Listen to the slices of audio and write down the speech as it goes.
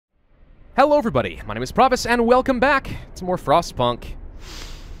Hello everybody, my name is Pravus, and welcome back to more Frostpunk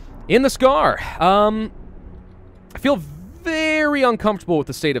in the Scar. I feel very uncomfortable with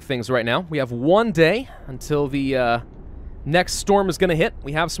the state of things right now. We have one day until the next storm is going to hit.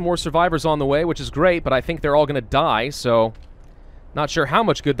 We have some more survivors on the way, which is great, but I think they're all going to die, so not sure how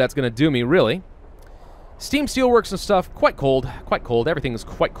much good that's going to do me, really. Steam Steelworks and stuff, quite cold, Everything is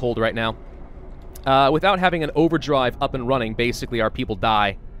quite cold right now. Without having an overdrive up and running, basically our people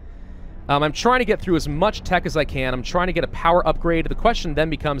die. I'm trying to get through as much tech as I can. I'm trying to get a power upgrade. The question then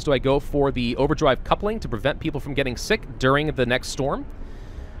becomes, do I go for the overdrive coupling to prevent people from getting sick during the next storm?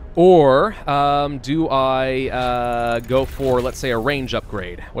 Or do I go for, let's say, a range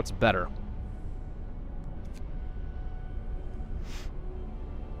upgrade? What's better?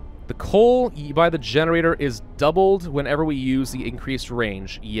 The coal by the generator is doubled whenever we use the increased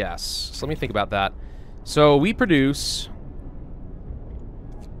range. Yes. So let me think about that. So we produce...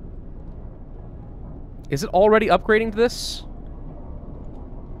 Is it already upgrading to this?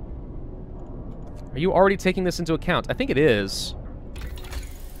 Are you already taking this into account? I think it is.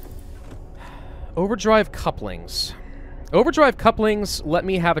 Overdrive couplings. Overdrive couplings let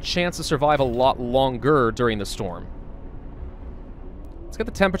me have a chance to survive a lot longer during the storm. Let's get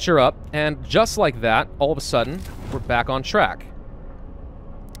the temperature up, and just like that, all of a sudden, we're back on track.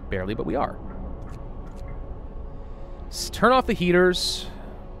 Barely, but we are. Let's turn off the heaters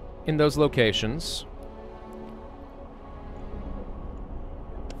in those locations.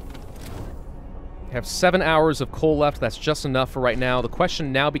 We have 7 hours of coal left. That's just enough for right now. The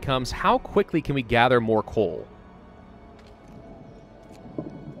question now becomes, how quickly can we gather more coal?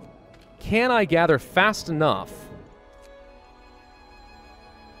 Can I gather fast enough?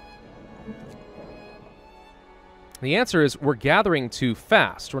 The answer is, we're gathering too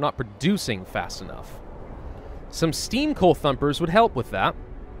fast. We're not producing fast enough. Some steam coal thumpers would help with that.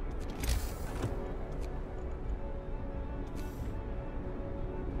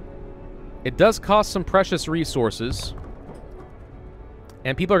 It does cost some precious resources.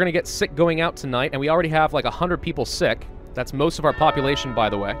 And people are going to get sick going out tonight, and we already have like 100 people sick. That's most of our population, by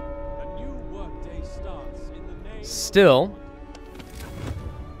the way. A new workday starts in the name. Still,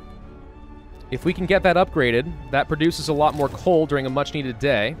 if we can get that upgraded, that produces a lot more coal during a much-needed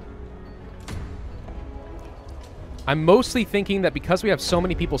day. I'm mostly thinking that because we have so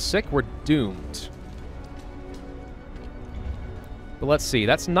many people sick, we're doomed. But let's see,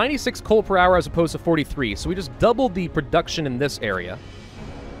 that's 96 coal per hour as opposed to 43, so we just doubled the production in this area.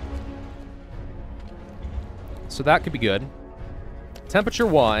 So that could be good.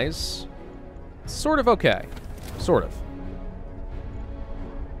 Temperature-wise, sort of okay. Sort of.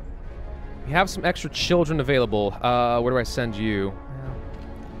 We have some extra children available. Where do I send you?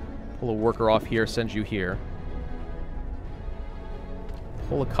 Pull a worker off here, send you here.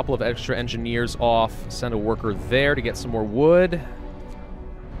 Pull a couple of extra engineers off, send a worker there to get some more wood.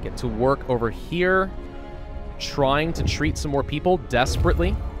 Get to work over here, trying to treat some more people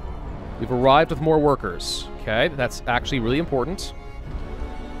desperately. We've arrived with more workers. Okay, that's actually really important.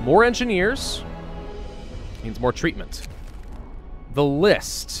 More engineers means more treatment. The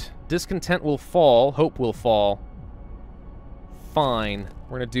list. Discontent will fall. Hope will fall. Fine.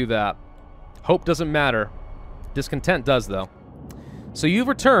 We're going to do that. Hope doesn't matter. Discontent does, though. So you've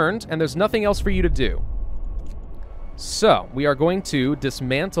returned, and there's nothing else for you to do. So, we are going to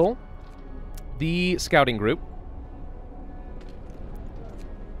dismantle the scouting group.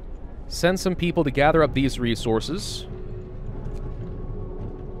 Send some people to gather up these resources.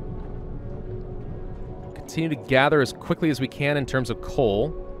 Continue to gather as quickly as we can in terms of coal.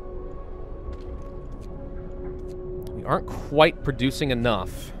 We aren't quite producing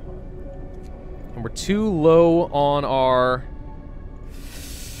enough. And we're too low on our...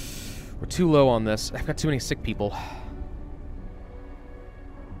 We're too low on this. I've got too many sick people.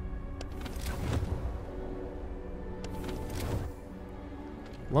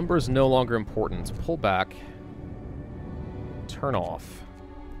 Lumber is no longer important. Pull back. Turn off.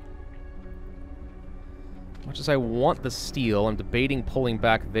 Much as I want the steel, I'm debating pulling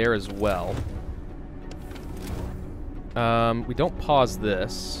back there as well. We don't pause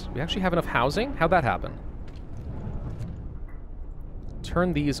this. We actually have enough housing? How'd that happen?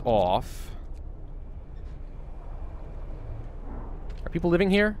 Turn these off. Are people living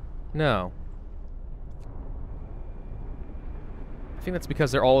here? No. I think that's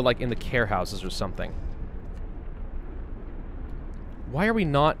because they're all, like, in the care houses or something. Why are we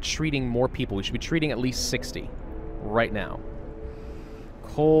not treating more people? We should be treating at least 60 right now.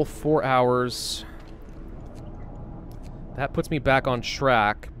 Coal, 4 hours. That puts me back on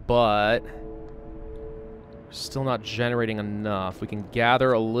track, but Still not generating enough. We can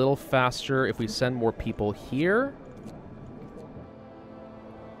gather a little faster if we send more people here.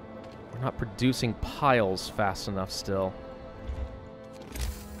 We're not producing piles fast enough still.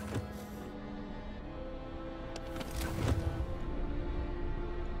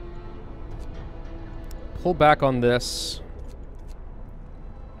 Pull back on this.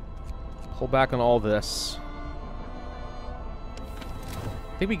 Pull back on all this.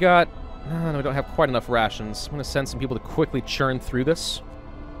 I think we got... No, we don't have quite enough rations. I'm going to send some people to quickly churn through this.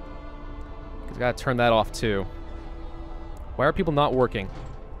 Because I got to turn that off too. Why are people not working?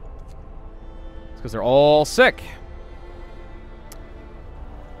 It's because they're all sick.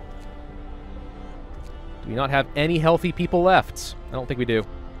 Do we not have any healthy people left? I don't think we do.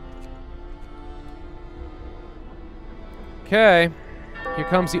 Okay. Here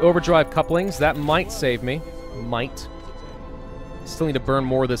comes the overdrive couplings. That might save me. Might. Still need to burn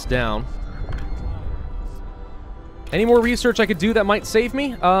more of this down. Any more research I could do that might save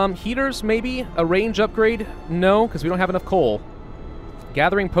me? Heaters, maybe? A range upgrade? No, because we don't have enough coal.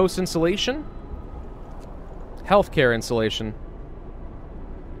 Gathering post insulation? Healthcare insulation.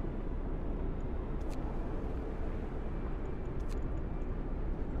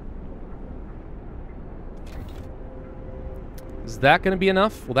 Is that going to be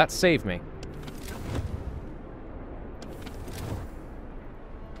enough? Will that save me?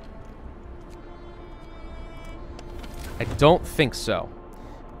 I don't think so.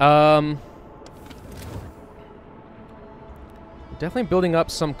 Definitely building up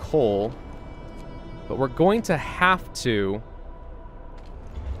some coal. But we're going to have to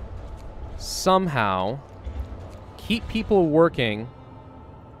somehow keep people working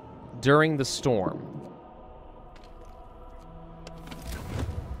during the storm.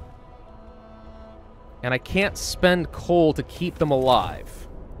 And I can't spend coal to keep them alive.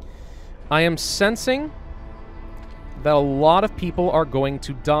 I am sensing that a lot of people are going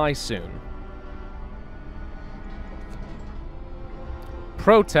to die soon.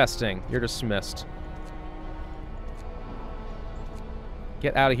 Protesting. You're dismissed.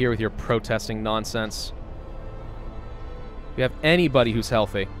 Get out of here with your protesting nonsense. If you have anybody who's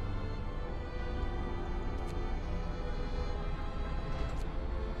healthy.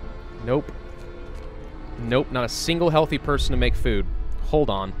 Nope. Nope, not a single healthy person to make food.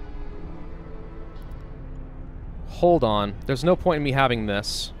 Hold on. Hold on. There's no point in me having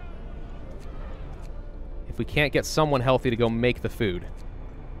this if we can't get someone healthy to go make the food.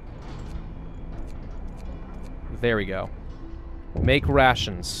 There we go. Make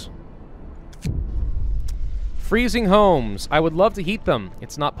rations. Freezing homes. I would love to heat them.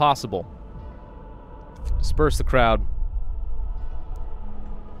 It's not possible. Disperse the crowd.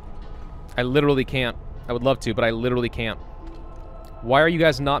 I literally can't. I would love to, but I literally can't. Why are you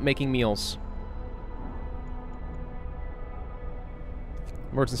guys not making meals?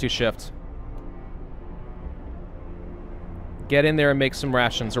 Emergency shift. Get in there and make some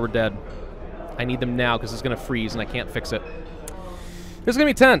rations or we're dead. I need them now because it's going to freeze and I can't fix it. This is going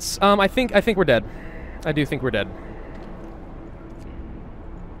to be tense. I think we're dead. I do think we're dead.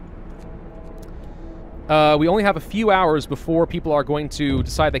 We only have a few hours before people are going to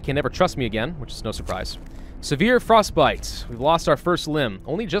decide they can never trust me again, which is no surprise. Severe frostbite. We've lost our first limb.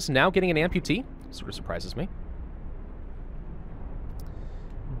 Only just now getting an amputee? Sort of surprises me.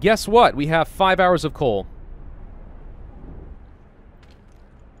 Guess what? We have 5 hours of coal.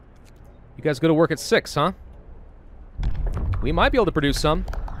 You guys go to work at 6, huh? We might be able to produce some,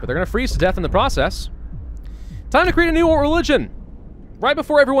 but they're going to freeze to death in the process. Time to create a new religion. Right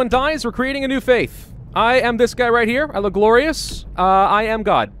before everyone dies, we're creating a new faith. I am this guy right here. I look glorious. I am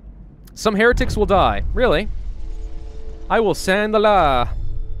God. Some heretics will die. Really? I will send Allah.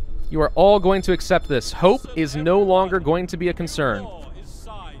 You are all going to accept this. Hope is no longer going to be a concern.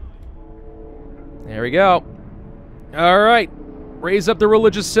 There we go. All right. Raise up the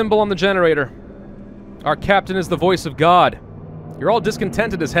religious symbol on the generator. Our captain is the voice of God. You're all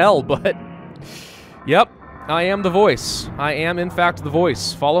discontented as hell, but... Yep, I am the voice. I am, in fact, the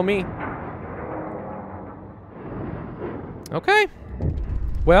voice. Follow me. Okay.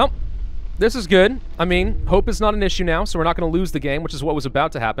 Well, this is good. I mean, hope is not an issue now, so we're not going to lose the game, which is what was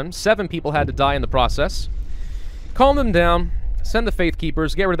about to happen. 7 people had to die in the process. Calm them down. Send the Faith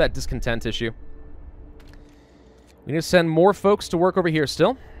Keepers. Get rid of that discontent issue. We need to send more folks to work over here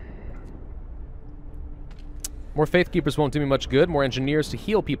still. More Faith Keepers won't do me much good. More engineers to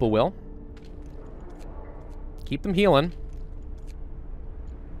heal people will. Keep them healing.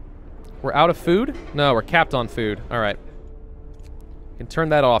 We're out of food? No, we're capped on food. Alright. Can turn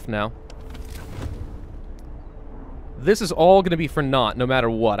that off now. This is all going to be for naught, no matter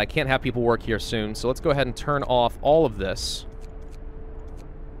what. I can't have people work here soon, so let's go ahead and turn off all of this.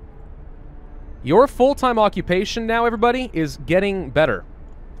 Your full-time occupation now, everybody, is getting better.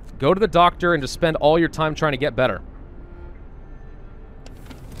 Go to the doctor and just spend all your time trying to get better.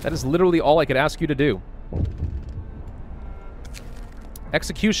 That is literally all I could ask you to do.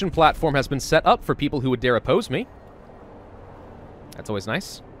 Execution platform has been set up for people who would dare oppose me. That's always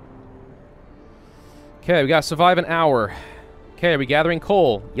nice. Okay, we gotta survive an hour. Okay, are we gathering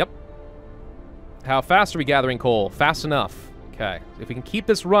coal? Yep. How fast are we gathering coal? Fast enough. Okay, if we can keep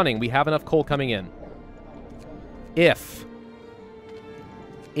this running, we have enough coal coming in. If.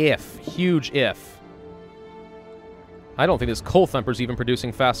 Huge if. I don't think this coal thumper's even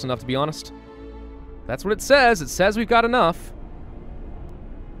producing fast enough, to be honest. That's what it says. It says we've got enough.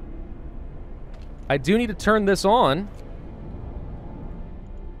 I do need to turn this on.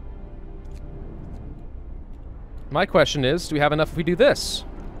 My question is, do we have enough if we do this?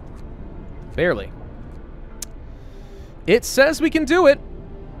 Barely. It says we can do it.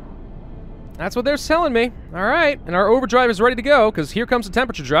 That's what they're telling me. All right, and our overdrive is ready to go, because here comes the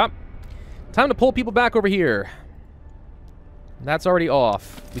temperature drop. Time to pull people back over here. That's already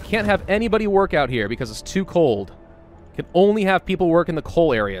off. We can't have anybody work out here because it's too cold. Can only have people work in the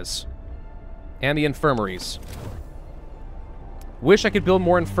coal areas. And the infirmaries. Wish I could build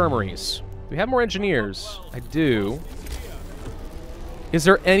more infirmaries. Do we have more engineers? I do. Is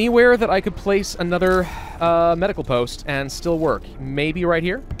there anywhere that I could place another medical post and still work? Maybe right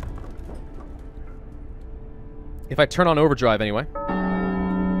here? If I turn on overdrive, anyway.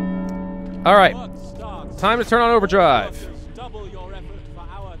 All right. Time to turn on overdrive.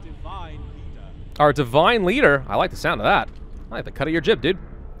 Our divine leader? I like the sound of that. I like the cut of your jib, dude.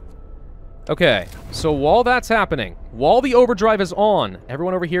 Okay, so while that's happening, while the overdrive is on,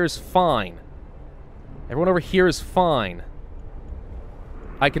 everyone over here is fine. Everyone over here is fine.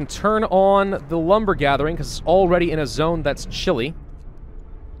 I can turn on the lumber gathering because it's already in a zone that's chilly.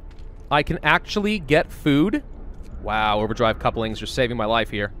 I can actually get food. Wow, overdrive couplings, you're saving my life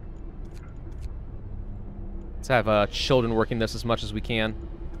here. Let's have children working this as much as we can.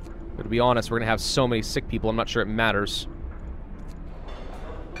 But to be honest, we're going to have so many sick people, I'm not sure it matters.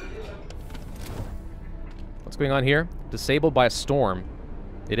 What's going on here? Disabled by a storm.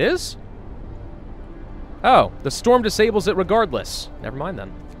 It is? Oh, the storm disables it regardless. Never mind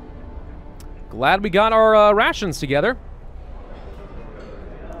then. Glad we got our rations together.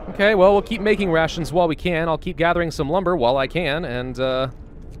 Okay, well, we'll keep making rations while we can. I'll keep gathering some lumber while I can, and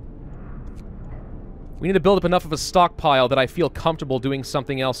we need to build up enough of a stockpile that I feel comfortable doing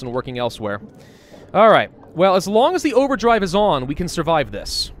something else and working elsewhere. Alright, well, as long as the overdrive is on, we can survive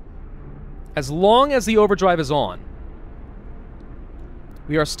this. As long as the overdrive is on.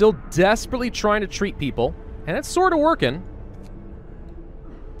 We are still desperately trying to treat people, and it's sort of working.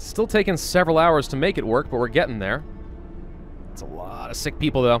 It's still taking several hours to make it work, but we're getting there. It's a lot of sick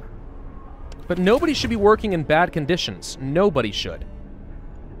people, though. But nobody should be working in bad conditions. Nobody should.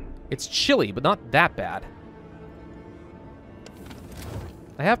 It's chilly, but not that bad.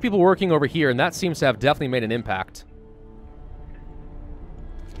 I have people working over here, and that seems to have definitely made an impact.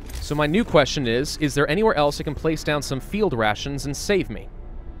 So my new question is there anywhere else I can place down some field rations and save me?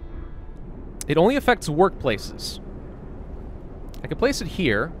 It only affects workplaces. I could place it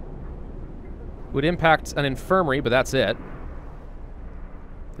here. It would impact an infirmary, but that's it.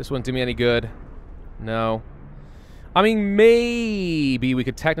 This wouldn't do me any good. No. I mean, maybe we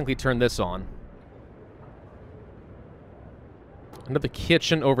could technically turn this on. Another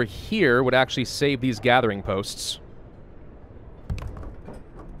kitchen over here would actually save these gathering posts.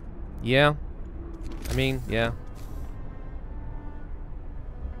 Yeah. I mean, yeah.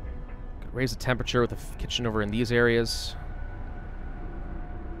 Could raise the temperature with a kitchen over in these areas.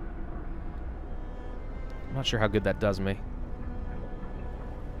 I'm not sure how good that does me.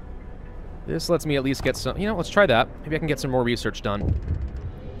 This lets me at least get some... You know, let's try that. Maybe I can get some more research done.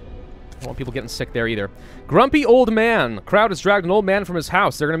 I don't want people getting sick there either. Grumpy old man. Crowd has dragged an old man from his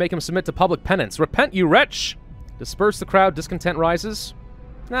house. They're going to make him submit to public penance. Repent, you wretch! Disperse the crowd. Discontent rises.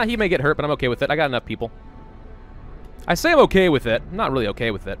 Nah, he may get hurt, but I'm okay with it. I got enough people. I say I'm okay with it. I'm not really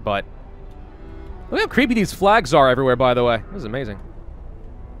okay with it, but... Look how creepy these flags are everywhere, by the way. This is amazing.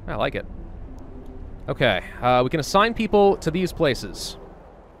 I like it. Okay, we can assign people to these places.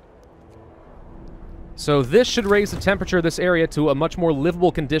 So this should raise the temperature of this area to a much more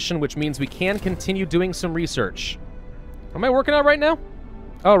livable condition, which means we can continue doing some research. What am I working on right now?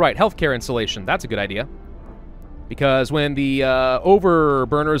 Oh, right, healthcare installation. That's a good idea. Because when the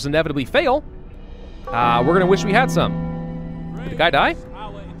overburners inevitably fail, we're going to wish we had some. Did the guy die?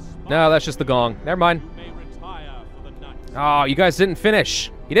 No, that's just the gong. Never mind. Oh, you guys didn't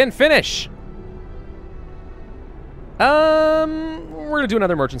finish. You didn't finish. We're gonna do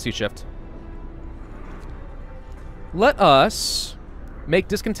another emergency shift. Let us make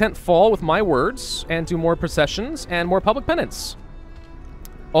discontent fall with my words and do more processions and more public penance.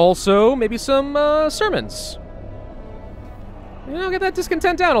 Also, maybe some sermons. You know, get that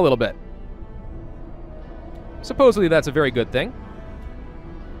discontent down a little bit. Supposedly that's a very good thing.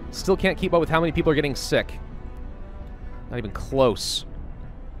 Still can't keep up with how many people are getting sick. Not even close.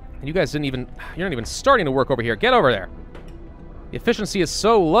 And you guys you're not even starting to work over here. Get over there. The efficiency is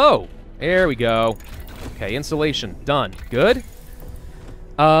so low. There we go. Okay, insulation, done. Good.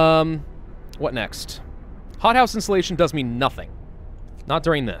 What next? Hothouse insulation does me nothing. Not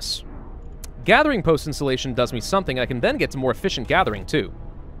during this. Gathering post insulation does me something. I can then get to more efficient gathering, too.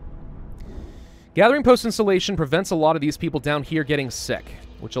 Gathering post insulation prevents a lot of these people down here getting sick,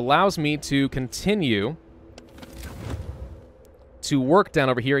 which allows me to continue to work down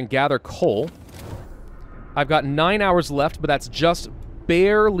over here and gather coal. I've got 9 hours left, but that's just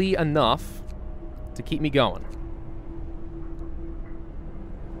barely enough to keep me going.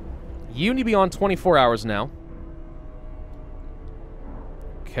 You need to be on 24 hours now.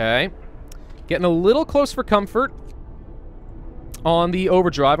 Okay. Getting a little close for comfort on the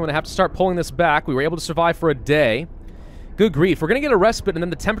overdrive. I'm going to have to start pulling this back. We were able to survive for a day. Good grief. We're going to get a respite, and then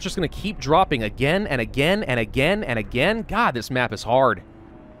the temperature's going to keep dropping again and again and again and again. God, this map is hard.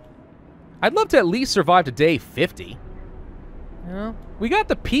 I'd love to at least survive to day 50. You know, we got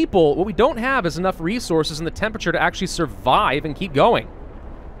the people. What we don't have is enough resources and the temperature to actually survive and keep going.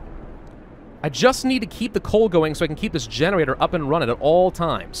 I just need to keep the coal going so I can keep this generator up and running at all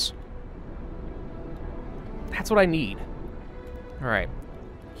times. That's what I need. Alright.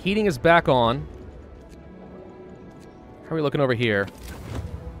 Heating is back on. How are we looking over here?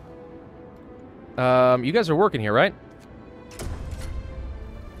 You guys are working here, right?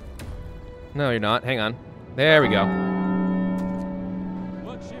 No, you're not. Hang on. There we go.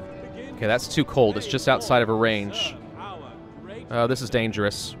 Okay, that's too cold. It's just outside of a range. Oh, this is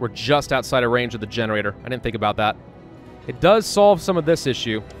dangerous. We're just outside of range of the generator. I didn't think about that. It does solve some of this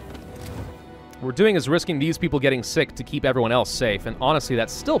issue. What we're doing is risking these people getting sick to keep everyone else safe, and honestly,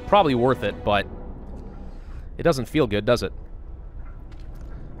 that's still probably worth it, but it doesn't feel good, does it?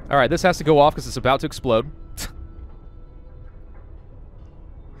 Alright, this has to go off because it's about to explode.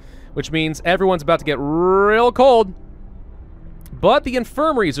 Which means everyone's about to get real cold. But the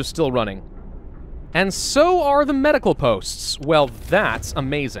infirmaries are still running. And so are the medical posts. Well, that's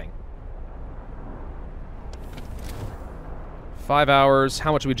amazing. 5 hours.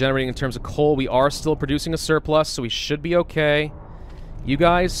 How much are we generating in terms of coal? We are still producing a surplus, so we should be okay. You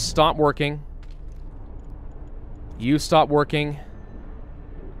guys, stop working. You stop working.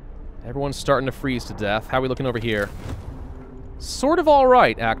 Everyone's starting to freeze to death. How are we looking over here? Sort of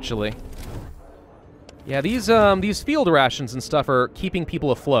alright, actually. Yeah, these field rations and stuff are keeping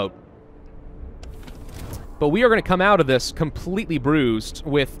people afloat. But we are going to come out of this completely bruised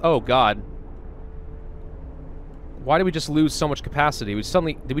with... Oh, God. Why did we just lose so much capacity?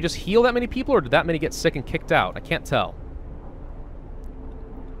 Did we just heal that many people, or did that many get sick and kicked out? I can't tell.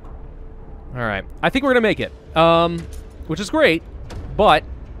 Alright. I think we're going to make it. Which is great, but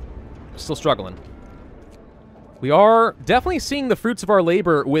still struggling. We are definitely seeing the fruits of our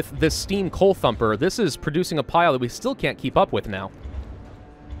labor with this steam coal thumper. This is producing a pile that we still can't keep up with now.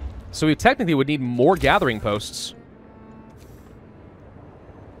 So we technically would need more gathering posts.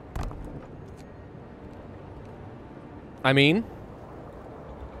 I mean,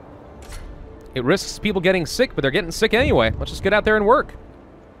 it risks people getting sick, but they're getting sick anyway. Let's just get out there and work.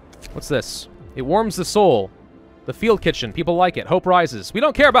 What's this? It warms the soul. The field kitchen. People like it. Hope rises. We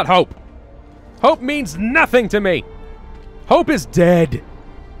don't care about hope. Hope means nothing to me. Hope is dead.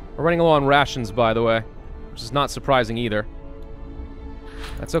 We're running low on rations, by the way, which is not surprising either.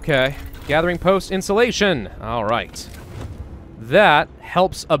 That's okay. Gathering post insulation. All right. That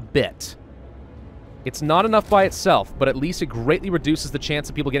helps a bit. It's not enough by itself, but at least it greatly reduces the chance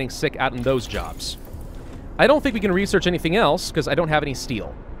of people getting sick out in those jobs. I don't think we can research anything else because I don't have any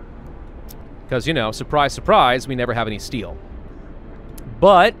steel. Because, you know, surprise, surprise, we never have any steel.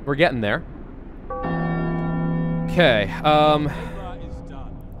 But we're getting there. Okay,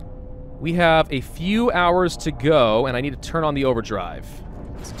 we have a few hours to go, and I need to turn on the overdrive.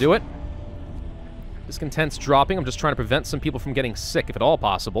 Let's do it. Discontent's dropping. I'm just trying to prevent some people from getting sick, if at all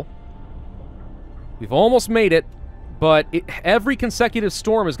possible. We've almost made it, but every consecutive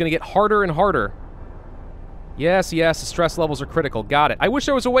storm is going to get harder and harder. Yes, yes, the stress levels are critical. Got it. I wish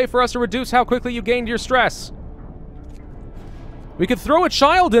there was a way for us to reduce how quickly you gained your stress. We could throw a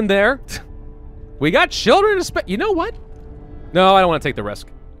child in there. We got children to spare. You know what? No, I don't want to take the risk.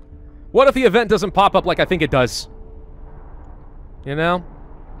 What if the event doesn't pop up like I think it does? You know?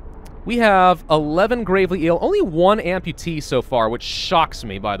 We have 11 gravely ill. Only 1 amputee so far, which shocks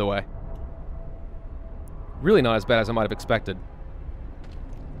me, by the way. Really not as bad as I might have expected.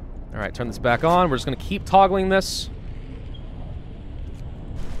 Alright, turn this back on. We're just going to keep toggling this.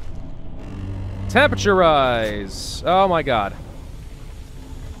 Temperature rise. Oh my god.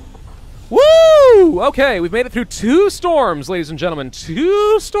 Woo! Okay, we've made it through 2 storms, ladies and gentlemen.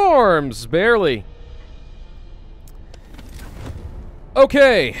 2 storms, barely.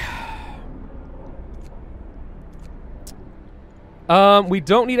 Okay. We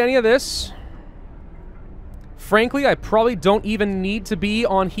don't need any of this. Frankly, I probably don't even need to be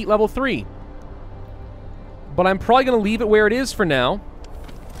on heat level 3. But I'm probably going to leave it where it is for now,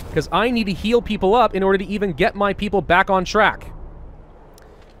 because I need to heal people up in order to even get my people back on track.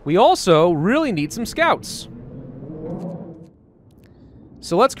 We also really need some scouts.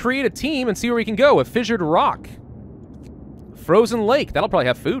 So let's create a team and see where we can go. A fissured rock. Frozen lake. That'll probably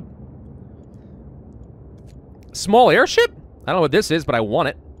have food. Small airship? I don't know what this is, but I want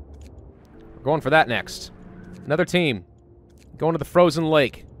it. We're going for that next. Another team. Going to the frozen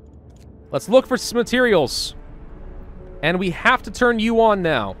lake. Let's look for some materials. And we have to turn you on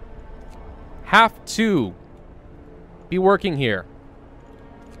now. Have to be working here.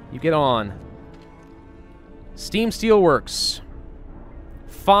 You get on. Steam Steelworks.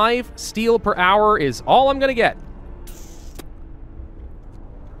 5 steel per hour is all I'm gonna get.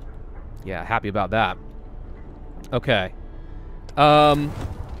 Yeah, happy about that. Okay.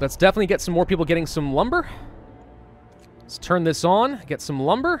 Let's definitely get some more people getting some lumber. Let's turn this on, get some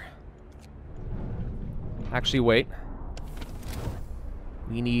lumber. Actually, wait.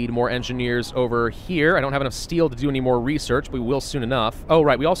 We need more engineers over here. I don't have enough steel to do any more research, but we will soon enough. Oh,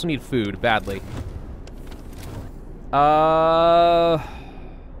 right, we also need food, badly. Well,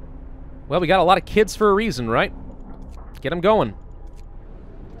 we got a lot of kids for a reason, right? Get them going.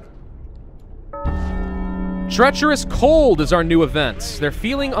 Treacherous Cold is our new event. They're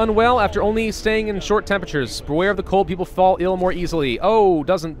feeling unwell after only staying in short temperatures. Beware of the cold, people fall ill more easily. Oh,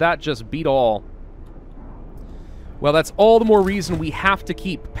 doesn't that just beat all? Well, that's all the more reason we have to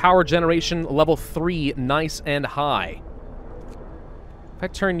keep power generation level 3 nice and high. If I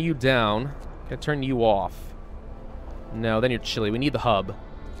turn you down, can I turn you off? No, then you're chilly. We need the hub.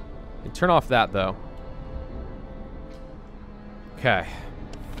 Turn off that, though. Okay.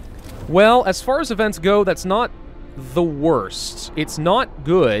 Well, as far as events go, that's not the worst. It's not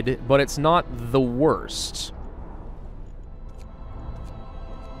good, but it's not the worst.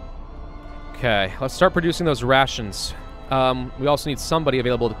 Okay, let's start producing those rations. We also need somebody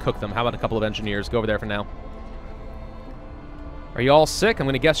available to cook them. How about a couple of engineers? Go over there for now. Are you all sick? I'm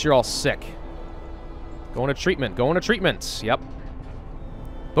going to guess you're all sick. Going to treatment. Going to treatment. Yep.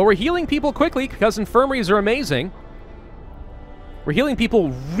 But we're healing people quickly because infirmaries are amazing. We're healing people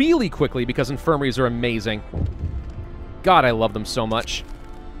really quickly because infirmaries are amazing. God, I love them so much.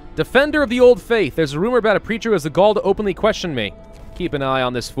 Defender of the old faith. There's a rumor about a preacher who has the gall to openly question me. Keep an eye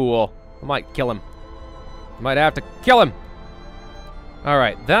on this fool. I might kill him. I might have to kill him.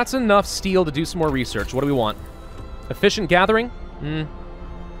 Alright, that's enough steel to do some more research. What do we want? Efficient gathering?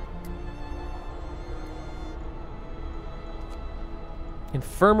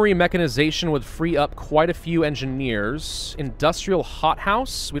 Infirmary mechanization would free up quite a few engineers. Industrial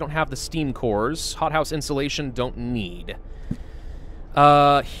hothouse? We don't have the steam cores. Hothouse insulation don't need.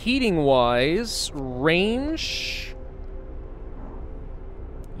 Heating-wise, range...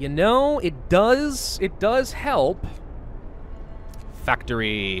 You know, it does help.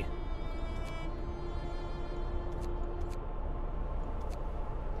 Factory.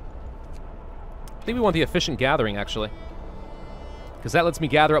 I think we want the efficient gathering, actually. Because that lets me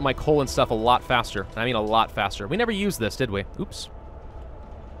gather up my coal and stuff a lot faster. I mean a lot faster. We never used this, did we? Oops.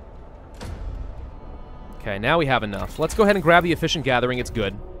 Okay, now we have enough. Let's go ahead and grab the efficient gathering. It's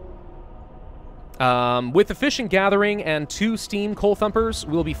good. With efficient gathering and 2 steam coal thumpers,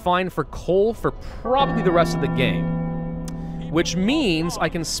 we'll be fine for coal for probably the rest of the game. Which means I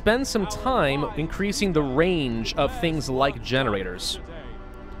can spend some time increasing the range of things like generators.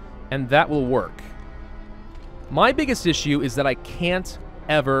 And that will work. My biggest issue is that I can't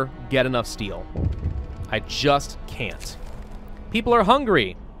ever get enough steel. I just can't. People are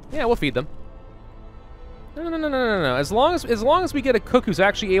hungry. Yeah, we'll feed them. No. As long as we get a cook who's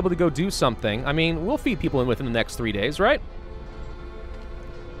actually able to go do something, I mean, we'll feed people within the next 3 days, right?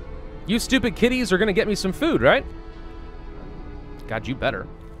 You stupid kitties are gonna get me some food, right? God, you better.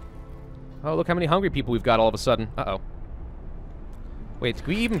 Oh, look how many hungry people we've got all of a sudden. Uh-oh. Wait, do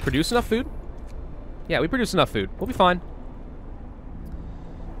we even produce enough food? Yeah, we produce enough food. We'll be fine.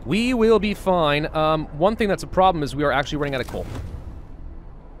 We will be fine. One thing that's a problem is we are actually running out of coal.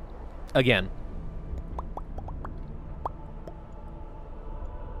 Again.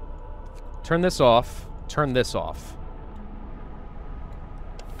 Turn this off. Turn this off.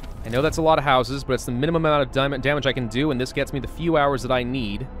 I know that's a lot of houses, but it's the minimum amount of damage I can do, and this gets me the few hours that I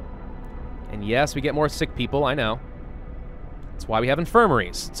need. And yes, we get more sick people, I know. That's why we have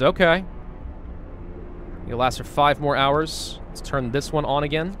infirmaries. It's okay. It'll last for 5 more hours. Let's turn this one on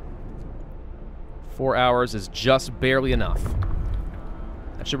again. 4 hours is just barely enough.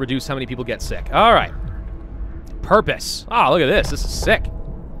 That should reduce how many people get sick. All right. Purpose. Ah, look at this. This is sick.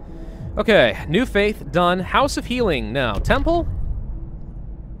 Okay, New Faith, done. House of Healing, now. Temple?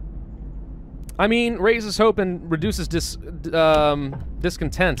 I mean, raises hope and reduces discontent,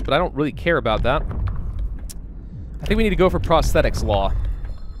 but I don't really care about that. I think we need to go for prosthetics law.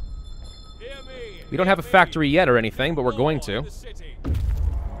 We don't have a factory yet or anything, but we're going to.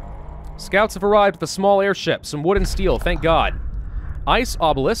 Scouts have arrived with a small airship, some wood and steel, thank God. Ice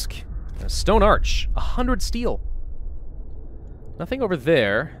obelisk, and a stone arch, 100 steel. Nothing over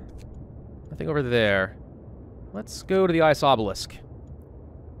there. Nothing over there. Let's go to the ice obelisk.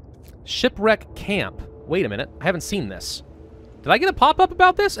 Shipwreck camp. Wait a minute, I haven't seen this. Did I get a pop-up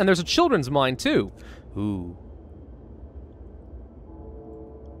about this? And there's a children's mine, too. Ooh.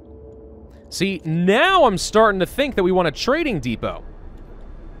 See, now I'm starting to think that we want a trading depot.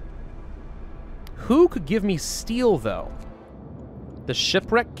 Who could give me steel, though? The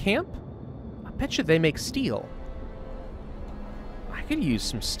shipwreck camp? I bet you they make steel. I could use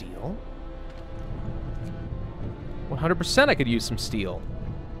some steel. 100% I could use some steel.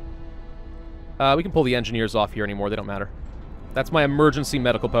 We can pull the engineers off here anymore. They don't matter. That's my emergency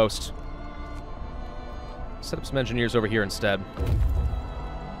medical post. Set up some engineers over here instead.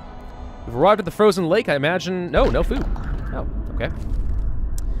 We've arrived at the frozen lake, I imagine... No, no food. Oh, okay.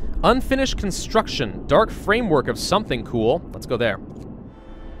 Unfinished construction. Dark framework of something cool. Let's go there.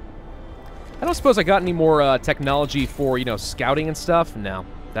 I don't suppose I got any more technology for, you know, scouting and stuff. No.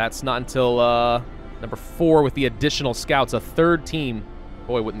 That's not until number 4 with the additional scouts. A 3rd team.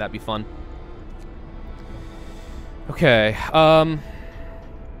 Boy, wouldn't that be fun. Okay,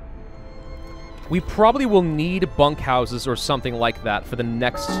 we probably will need bunkhouses or something like that for the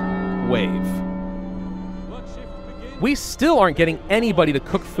next wave. We still aren't getting anybody to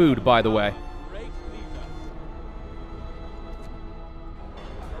cook food, by the way.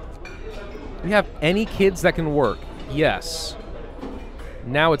 We have any kids that can work? Yes.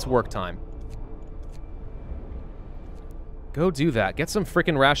 Now it's work time. Go do that. Get some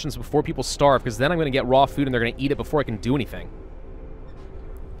frickin' rations before people starve, because then I'm going to get raw food and they're going to eat it before I can do anything.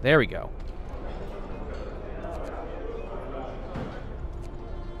 There we go.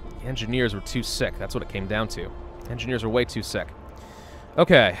 The engineers were too sick. That's what it came down to. Engineers are way too sick.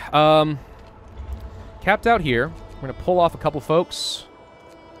 Okay. Capped out here. We're going to pull off a couple folks.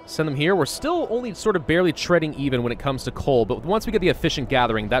 Send them here. We're still only sort of barely treading even when it comes to coal, but once we get the efficient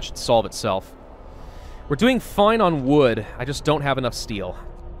gathering, that should solve itself. We're doing fine on wood. I just don't have enough steel.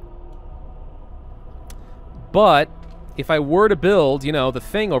 But if I were to build, you know, the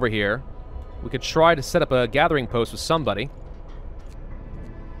thing over here, we could try to set up a gathering post with somebody.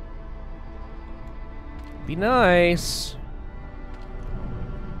 Be nice.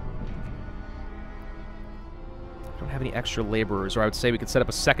 I don't have any extra laborers, or I would say we could set up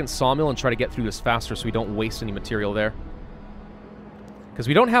a 2nd sawmill and try to get through this faster so we don't waste any material there. Because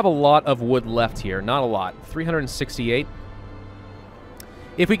we don't have a lot of wood left here. Not a lot. 368.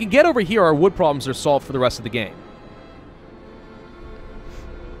 If we can get over here, our wood problems are solved for the rest of the game.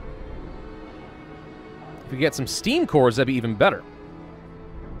 If we get some steam cores, that'd be even better.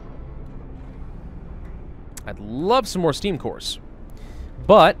 I'd love some more steam cores.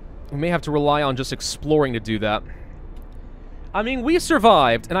 But we may have to rely on just exploring to do that. I mean, we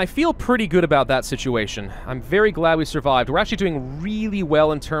survived, and I feel pretty good about that situation. I'm very glad we survived. We're actually doing really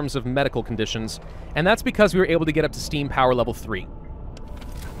well in terms of medical conditions, and that's because we were able to get up to steam power level 3.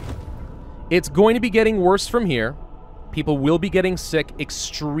 It's going to be getting worse from here. People will be getting sick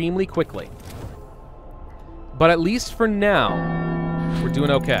extremely quickly. But at least for now, we're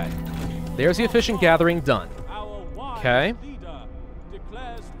doing okay. There's the efficient gathering done. Okay.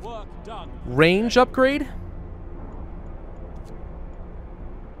 Range upgrade?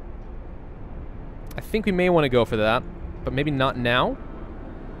 I think we may want to go for that, but maybe not now.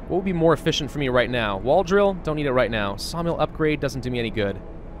 What would be more efficient for me right now? Wall drill? Don't need it right now. Sawmill upgrade doesn't do me any good.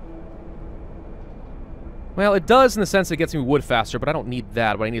 Well, it does in the sense that it gets me wood faster, but I don't need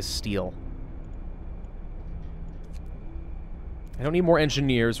that. What I need is steel. I don't need more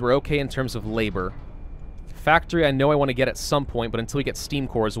engineers. We're okay in terms of labor. Factory I know I want to get at some point, but until we get steam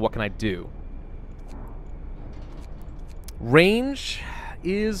cores, what can I do? Range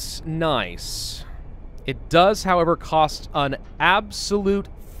is nice. It does, however, cost an absolute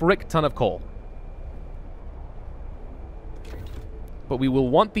frick ton of coal. But we will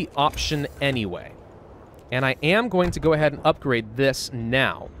want the option anyway. And I am going to go ahead and upgrade this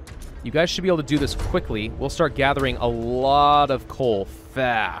now. You guys should be able to do this quickly. We'll start gathering a lot of coal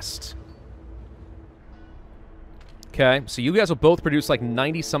fast. Okay, so you guys will both produce like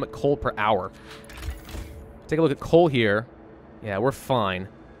 90-some coal per hour. Take a look at coal here. Yeah, we're fine.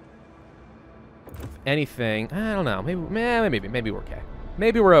 If anything, I don't know. Maybe we're okay.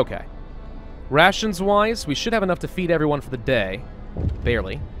 Maybe we're okay. Rations-wise, we should have enough to feed everyone for the day.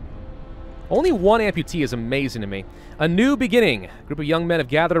 Barely. Only one amputee is amazing to me. A new beginning. A group of young men have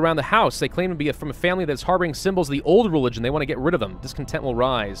gathered around the house. They claim to be from a family that is harboring symbols of the old religion. They want to get rid of them. Discontent will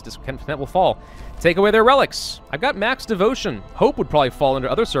rise. Discontent will fall. Take away their relics. I've got max devotion. Hope would probably fall under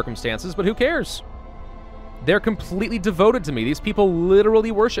other circumstances, but who cares? They're completely devoted to me. These people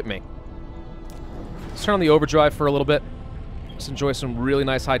literally worship me. Let's turn on the overdrive for a little bit. Just enjoy some really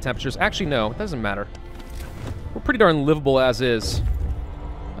nice high temperatures. Actually, no, it doesn't matter. We're pretty darn livable as is.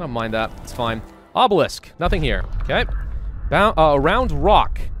 I don't mind that. It's fine. Obelisk. Nothing here. Okay. Round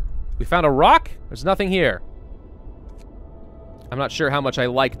rock. We found a rock? There's nothing here. I'm not sure how much I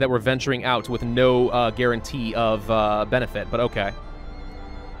like that we're venturing out with no guarantee of benefit, but okay.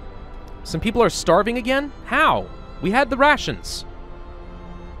 Some people are starving again? How? We had the rations.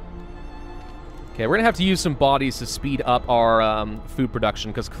 Okay, we're going to have to use some bodies to speed up our food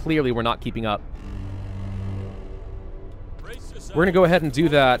production, because clearly we're not keeping up. We're going to go ahead and do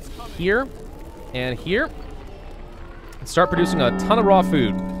that here and here. And start producing a ton of raw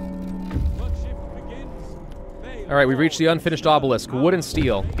food. Alright, we've reached the unfinished obelisk. Wood and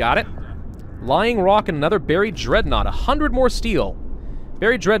steel. Got it. Lying rock and another buried dreadnought. 100 more steel.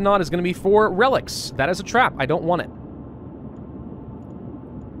 Buried dreadnought is going to be for relics. That is a trap. I don't want it.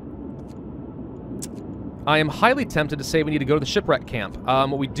 I am highly tempted to say we need to go to the shipwreck camp.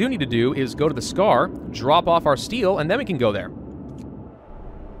 What we do need to do is go to the Scar, drop off our steel, and then we can go there.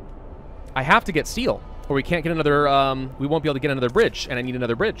 I have to get steel, or we can't get another, we won't be able to get another bridge, and I need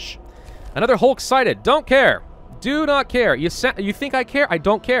another bridge. Another Hulk sighted. Don't care. Do not care. You think I care? I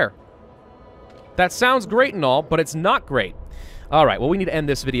don't care. That sounds great and all, but it's not great. All right, well, we need to end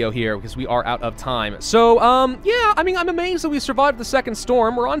this video here because we are out of time. So, yeah, I mean, I'm amazed that we survived the second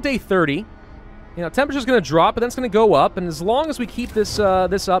storm. We're on day 30. You know, temperature's going to drop, but then it's going to go up, and as long as we keep this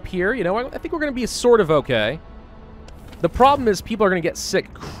this up here, you know, I think we're going to be sort of okay. The problem is people are going to get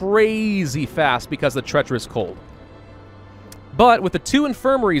sick crazy fast because of the treacherous cold. But with the 2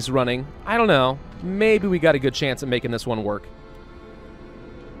 infirmaries running, I don't know, maybe we got a good chance at making this one work.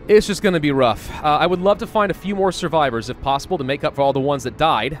 It's just going to be rough. I would love to find a few more survivors, if possible, to make up for all the ones that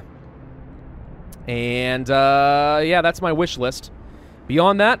died. And, yeah, that's my wish list.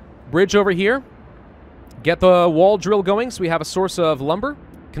 Beyond that, bridge over here. Get the wall drill going so we have a source of lumber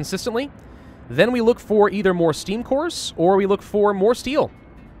consistently. Then we look for either more steam cores or we look for more steel.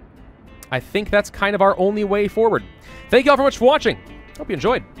 I think that's kind of our only way forward. Thank you all very much for watching. Hope you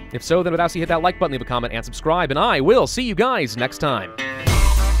enjoyed. If so, then without you hit that like button, leave a comment, and subscribe, and I will see you guys next time.